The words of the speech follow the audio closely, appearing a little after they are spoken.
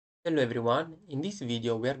Hello everyone, in this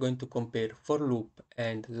video we are going to compare for loop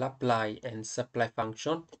and lapply and sapply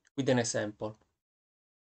function with an example.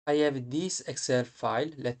 I have this Excel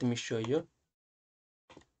file, let me show you,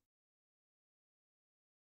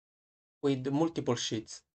 with multiple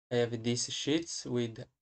sheets. I have these sheets with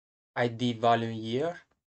ID value year.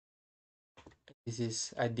 This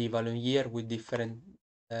is ID value year with different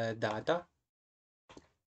data.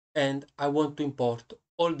 And I want to import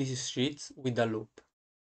all these sheets with a loop.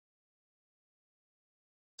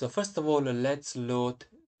 So first of all, let's load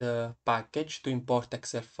the package to import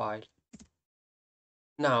Excel file.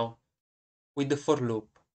 Now, with the for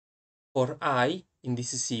loop, for I in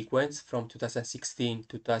this sequence from 2016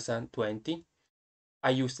 to 2020, I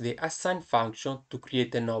use the assign function to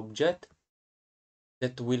create an object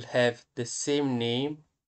that will have the same name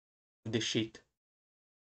of the sheet.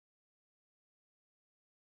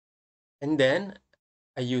 And then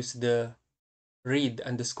I use the read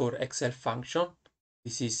underscore Excel function.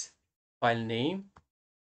 This is file name.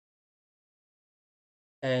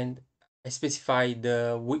 And I specify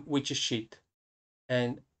the which sheet.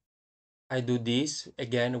 And I do this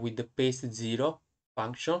again with the paste 0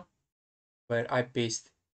 function, where I paste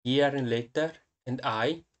year and letter and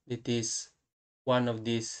I, that is one of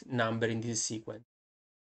these number in this sequence.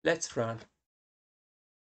 Let's run.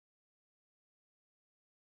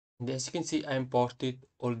 And as you can see, I imported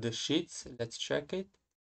all the sheets. Let's check it.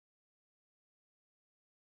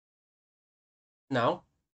 Now,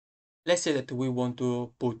 let's say that we want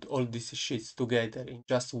to put all these sheets together in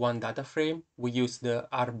just one data frame. We use the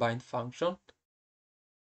rbind function.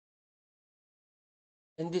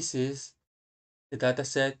 And this is the data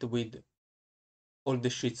set with all the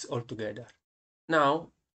sheets all together. Now,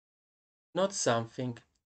 note something.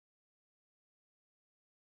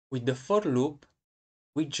 With the for loop,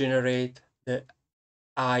 we generate the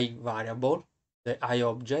I variable, the I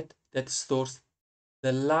object that stores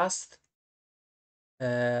the last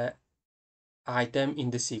item in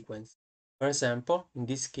the sequence. For example, in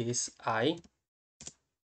this case, I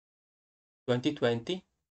 2020,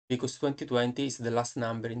 because 2020 is the last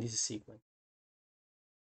number in this sequence.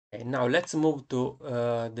 Okay, now let's move to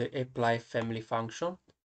the apply family function.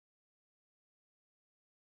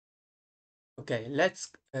 Okay,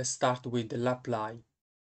 let's start with the lapply.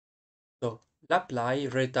 So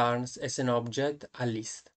lapply returns as an object a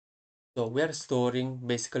list. So we are storing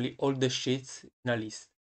basically all the sheets in a list.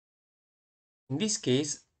 In this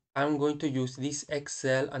case, I'm going to use this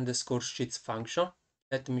Excel underscore sheets function.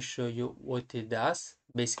 Let me show you what it does.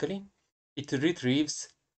 Basically, it retrieves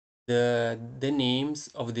the names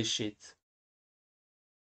of the sheets.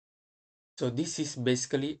 So this is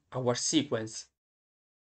basically our sequence.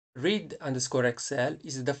 Read underscore Excel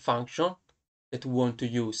is the function that we want to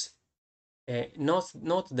use.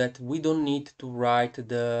 Note that we don't need to write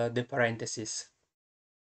the parentheses.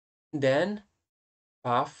 Then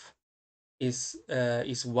path is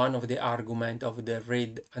one of the argument of the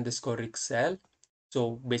read underscore Excel.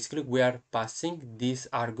 So basically we are passing this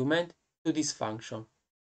argument to this function.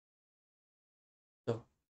 So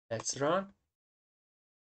let's run,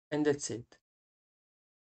 and that's it.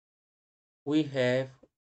 We have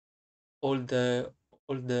all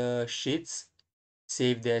the sheets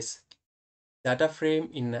saved as data frame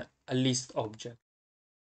in a list object.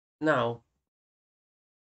 Now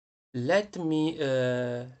let me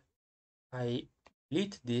I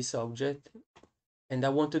delete this object, and I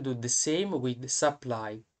want to do the same with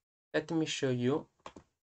sapply. Let me show you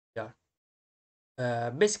here.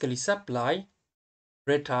 Basically sapply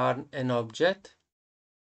return an object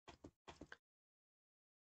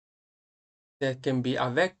that can be a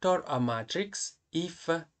vector, a matrix, if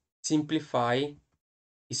simplify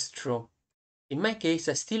is true. In my case,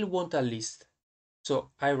 I still want a list,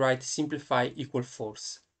 so I write simplify equal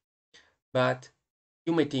false. But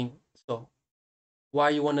you may think, so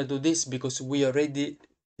why you want to do this? Because we already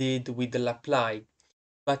did with the lapply.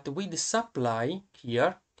 But with the sapply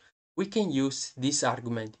here, we can use this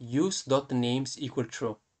argument, use.names equal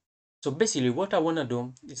true. So basically what I want to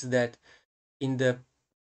do is that in the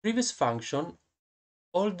previous function,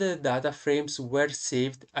 all the data frames were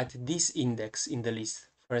saved at this index in the list.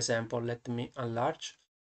 For example, let me enlarge.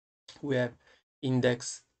 We have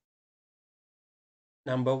index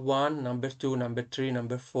number 1, number 2, number 3,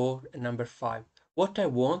 number 4, and number 5. What I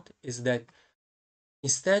want is that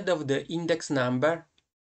instead of the index number,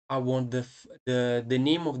 I want the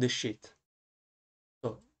name of the sheet.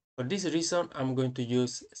 So for this reason, I'm going to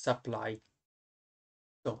use sapply.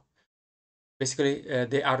 So basically,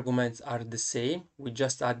 the arguments are the same. We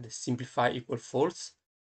just add simplify equal false.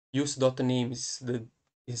 Use.name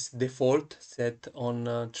is default set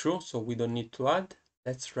on true, so we don't need to add.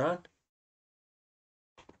 Let's run.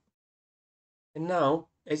 And now,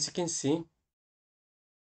 as you can see,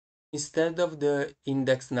 instead of the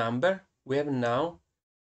index number, we have now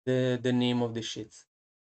the name of the sheets.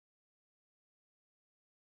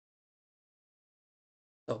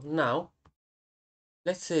 So now,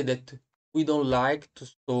 let's say that we don't like to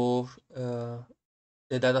store the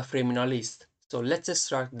data frame in a list. So let's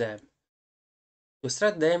extract them. To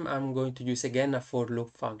extract them, I'm going to use again a for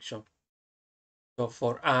loop function. So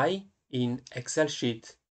for I in Excel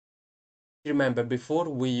sheet, remember before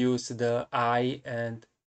we used the I and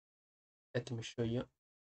let me show you.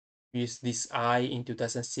 We use this I in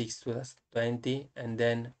 2006, 2020, and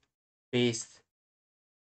then paste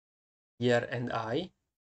year and I.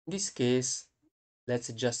 In this case, let's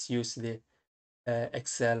just use the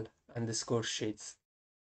Excel underscore sheets.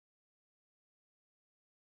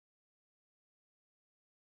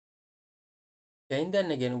 Okay, and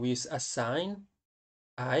then again we use assign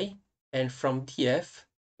I, and from df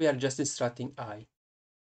we are just extracting I.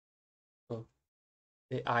 So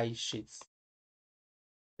the I sheets.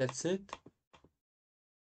 That's it.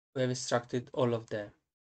 We have extracted all of them.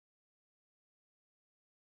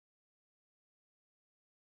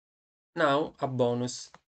 Now a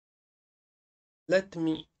bonus. Let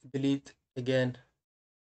me delete again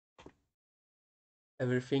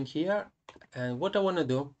everything here. And what I want to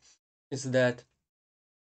do is that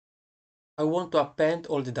I want to append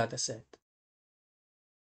all the dataset.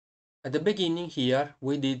 At the beginning here,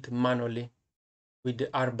 we did manually with the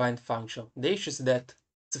rbind function. The issue is that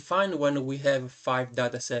it's fine when we have 5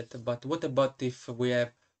 datasets, but what about if we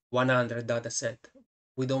have 100 dataset?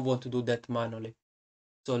 We don't want to do that manually.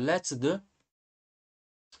 So let's do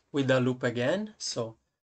with the loop again. So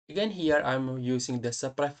again here I'm using the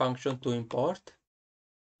sapply function to import.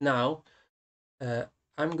 Now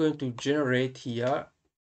I'm going to generate here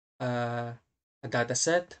a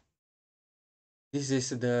dataset. This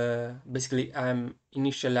is basically I'm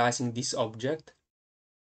initializing this object.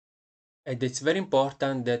 And it's very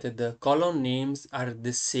important that the column names are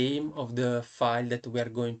the same of the file that we are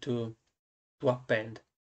going to append.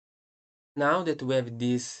 Now that we have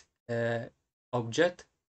this object,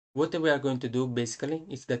 what we are going to do basically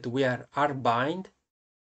is that we are rbind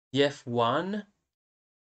df1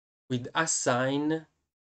 with assign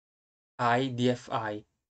I dfi.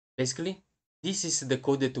 Basically, this is the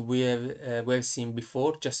code that we have seen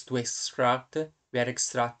before. Just to extract, we are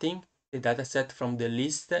extracting the dataset from the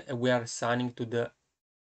list and we are assigning to the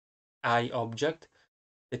I object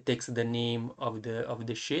that takes the name of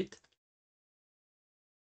the sheet.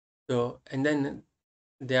 So and then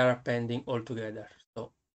they are appending all together.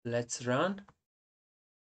 So let's run.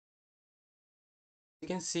 You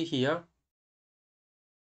can see here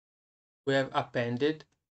we have appended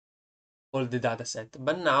all the dataset.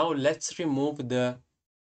 But now let's remove the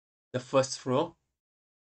first row.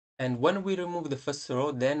 And when we remove the first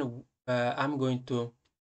row, then I'm going to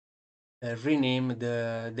rename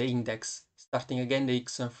the index, starting again the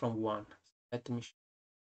x from 1. Let me show.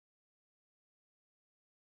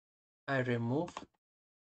 I remove,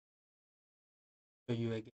 show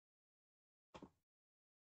you again.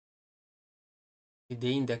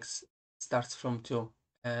 The index starts from 2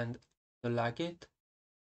 and I like it.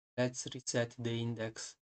 Let's reset the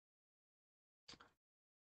index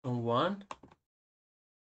from 1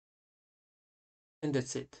 and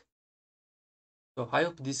that's it. So I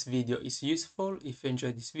hope this video is useful. If you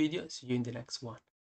enjoyed this video, see you in the next one.